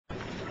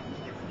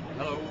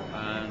Hello,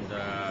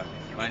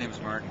 and my name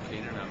is Martin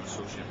Keenan. I'm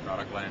Associate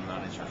Product Line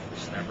Manager for the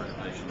Stepper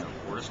Division of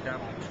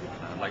Portescap.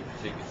 I'd like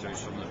to take you through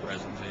some of the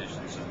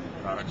presentations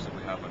and products that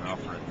we have on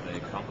offer at the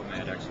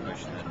Complement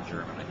exhibition in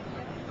Germany.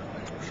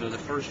 So the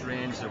first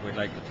range that we'd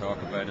like to talk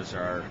about is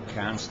our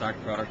can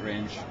stack product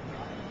range.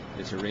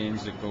 It's a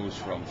range that goes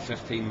from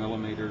 15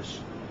 millimeters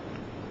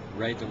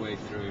right the way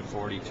through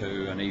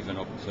 42 and even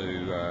up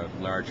to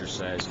larger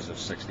sizes of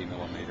 60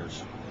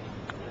 millimeters.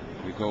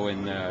 We go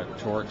in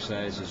torque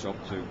sizes up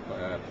to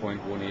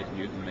 0.18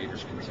 Newton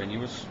meters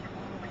continuous.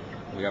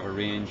 We have a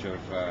range of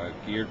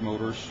geared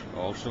motors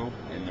also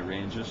in the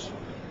ranges,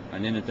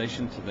 and in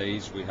addition to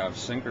these we have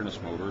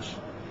synchronous motors,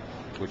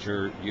 which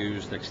are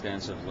used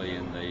extensively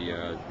in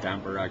the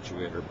damper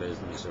actuator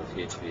business of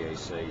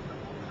HVAC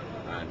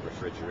and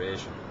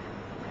refrigeration.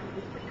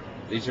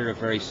 These are a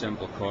very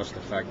simple,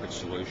 cost-effective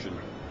solution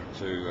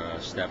to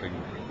stepping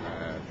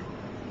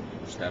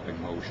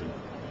motion,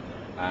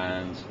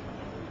 and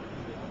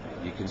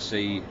you can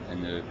see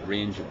in the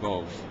range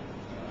above,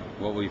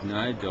 what we've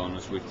now done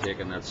is we've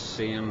taken that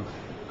same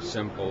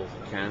simple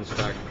can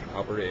stack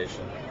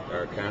operation,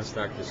 or can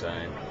stack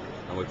design,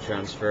 and we've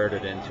transferred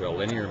it into a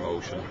linear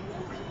motion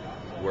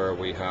where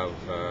we have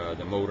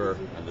the motor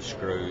and the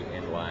screw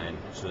in line,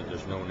 so that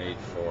there's no need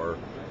for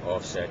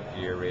offset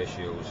gear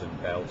ratios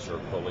and belts or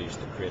pulleys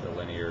to create a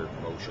linear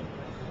motion.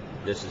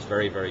 This is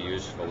very, very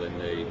useful in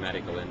the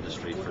medical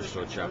industry for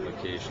such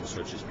applications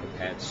such as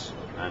pipettes,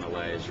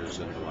 analyzers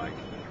and the like.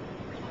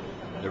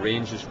 The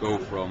ranges go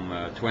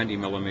from 20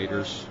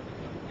 millimeters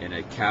in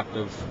a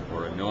captive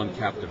or a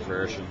non-captive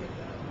version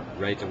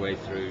right the way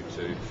through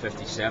to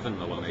 57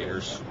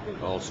 millimeters,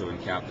 also in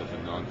captive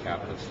and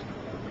non-captive.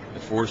 The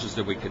forces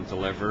that we can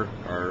deliver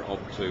are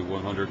up to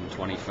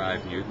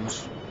 125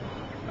 newtons,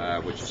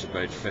 which is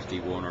about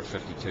 51 or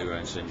 52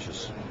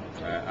 ounces.